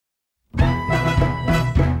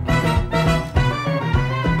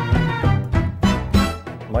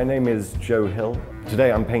My name is Joe Hill.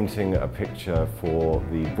 Today I'm painting a picture for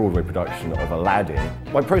the Broadway production of Aladdin.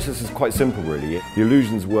 My process is quite simple really. The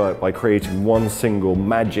illusions work by creating one single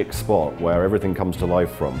magic spot where everything comes to life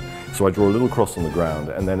from. So I draw a little cross on the ground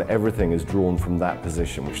and then everything is drawn from that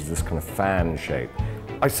position, which is this kind of fan shape.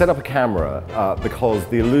 I set up a camera because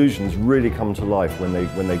the illusions really come to life when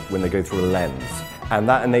they go through a lens. And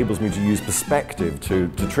that enables me to use perspective to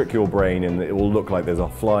trick your brain in that it will look like there's a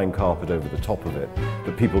flying carpet over the top of it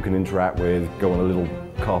that people can interact with, go on a little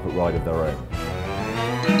carpet ride of their own.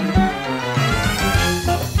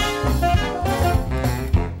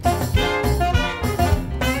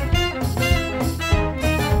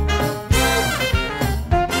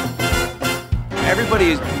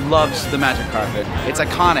 Everybody loves the magic carpet. It's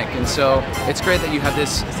iconic, and so it's great that you have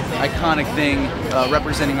this iconic thing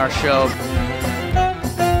representing our show.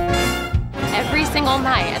 Every single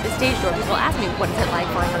night at the stage door, people ask me, what is it like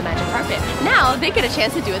flying on the magic carpet? Now they get a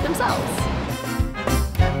chance to do it themselves.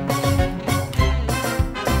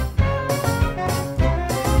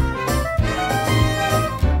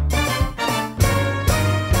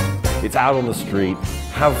 It's out on the street,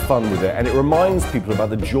 have fun with it, and it reminds people about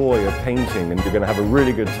the joy of painting, and you're going to have a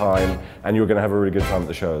really good time, and you're going to have a really good time at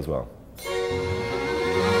the show as well.